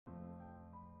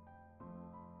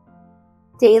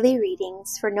Daily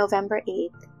Readings for November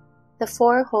 8th, the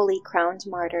four Holy Crowned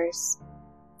Martyrs.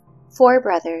 Four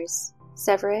brothers,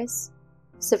 Severus,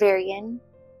 Severian,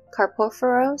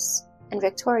 Carpophoros, and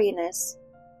Victorinus,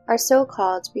 are so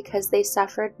called because they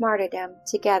suffered martyrdom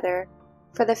together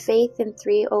for the faith in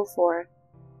 304.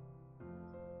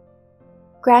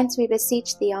 Grant, we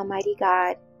beseech thee, Almighty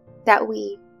God, that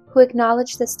we, who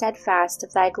acknowledge the steadfast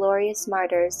of thy glorious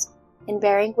martyrs in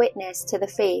bearing witness to the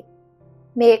faith,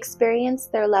 may experience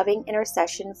their loving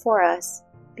intercession for us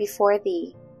before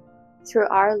thee, through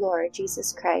our Lord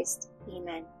Jesus Christ.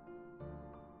 Amen.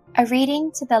 A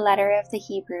reading to the letter of the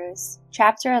Hebrews,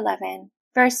 chapter 11,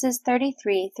 verses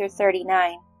 33 through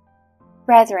 39.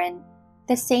 Brethren,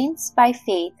 the saints by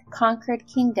faith conquered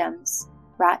kingdoms,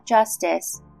 wrought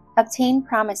justice, obtained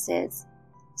promises,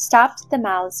 stopped the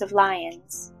mouths of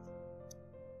lions,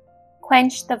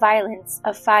 quenched the violence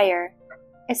of fire,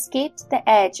 escaped the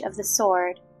edge of the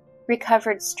sword,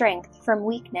 recovered strength from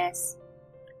weakness,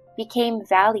 became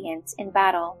valiant in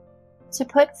battle, to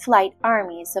put flight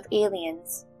armies of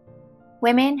aliens.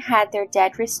 Women had their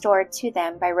dead restored to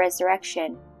them by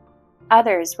resurrection.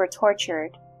 Others were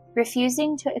tortured,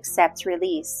 refusing to accept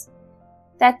release,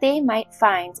 that they might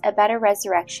find a better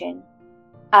resurrection.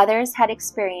 Others had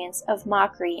experience of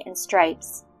mockery and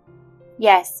stripes,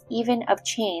 yes, even of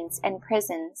chains and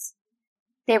prisons.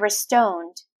 They were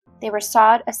stoned, they were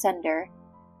sawed asunder,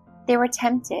 they were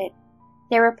tempted,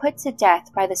 they were put to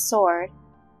death by the sword,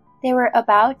 they were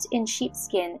about in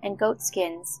sheepskin and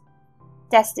goatskins,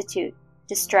 destitute,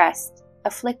 distressed,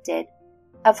 afflicted,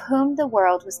 of whom the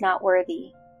world was not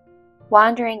worthy,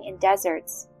 wandering in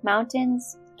deserts,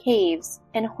 mountains, caves,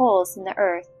 and holes in the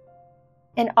earth.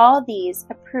 And all these,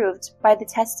 approved by the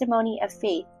testimony of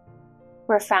faith,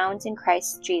 were found in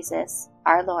Christ Jesus,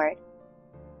 our Lord.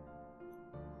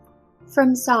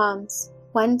 From Psalms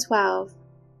 112,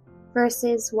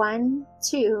 verses 1,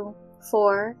 2,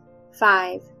 4,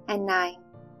 5, and 9.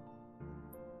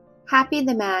 Happy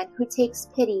the man who takes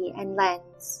pity and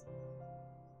lends.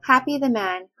 Happy the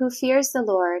man who fears the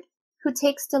Lord, who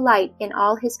takes delight in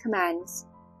all his commands.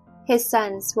 His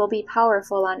sons will be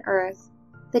powerful on earth.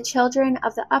 The children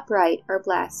of the upright are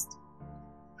blessed.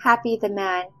 Happy the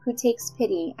man who takes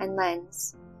pity and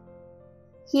lends.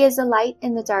 He is a light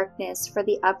in the darkness for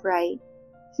the upright.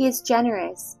 He is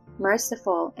generous,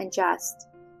 merciful, and just.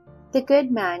 The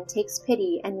good man takes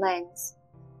pity and lends.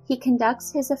 He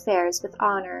conducts his affairs with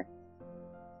honor.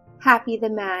 Happy the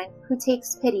man who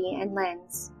takes pity and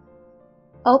lends.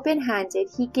 Open-handed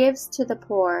he gives to the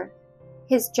poor.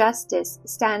 His justice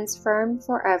stands firm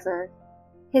forever.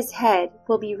 His head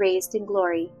will be raised in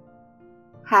glory.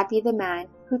 Happy the man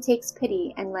who takes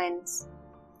pity and lends.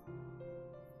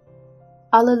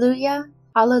 Alleluia,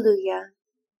 alleluia.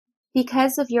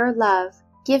 Because of your love,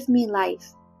 give me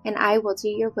life, and I will do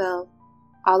your will.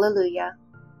 Alleluia.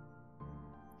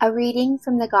 A reading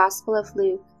from the Gospel of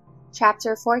Luke,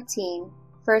 chapter 14,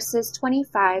 verses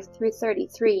 25 through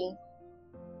 33.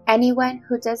 Anyone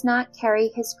who does not carry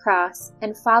his cross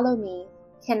and follow me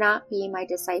cannot be my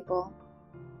disciple.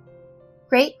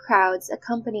 Great crowds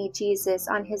accompanied Jesus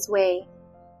on his way,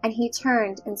 and he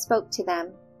turned and spoke to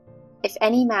them. If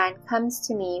any man comes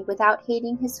to me without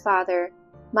hating his father,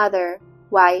 mother,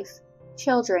 wife,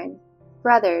 children,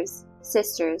 brothers,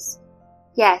 sisters,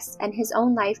 yes, and his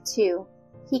own life too,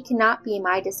 he cannot be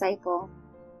my disciple.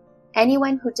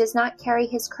 Anyone who does not carry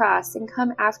his cross and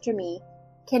come after me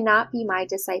cannot be my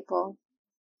disciple.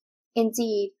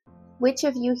 Indeed, which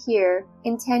of you here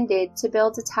intended to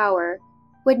build a tower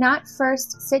would not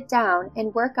first sit down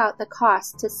and work out the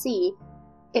cost to see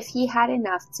if he had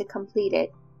enough to complete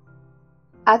it?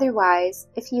 Otherwise,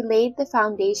 if he laid the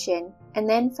foundation and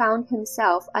then found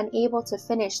himself unable to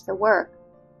finish the work,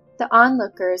 the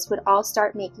onlookers would all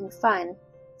start making fun,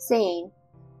 saying,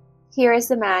 "Here is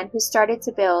the man who started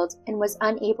to build and was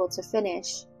unable to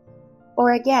finish."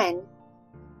 Or again,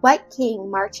 what king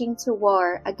marching to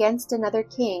war against another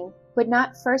king would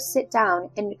not first sit down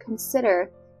and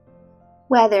consider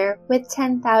whether, with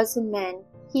 10,000 men,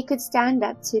 he could stand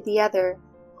up to the other,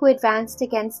 who advanced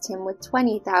against him with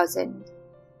 20,000?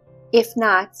 If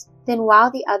not, then while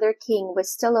the other king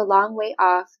was still a long way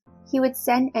off, he would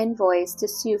send envoys to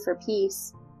sue for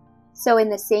peace. So in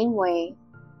the same way,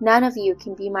 none of you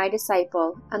can be my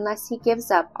disciple unless he gives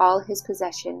up all his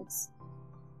possessions.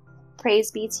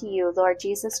 Praise be to you, Lord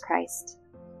Jesus Christ.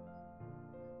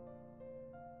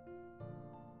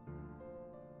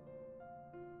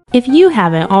 If you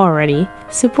haven't already,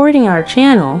 supporting our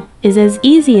channel is as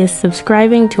easy as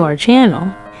subscribing to our channel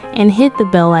and hit the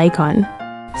bell icon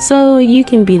so you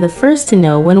can be the first to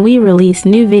know when we release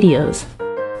new videos.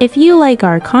 If you like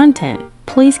our content,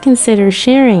 please consider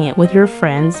sharing it with your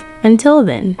friends. Until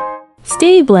then,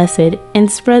 stay blessed and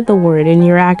spread the word in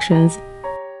your actions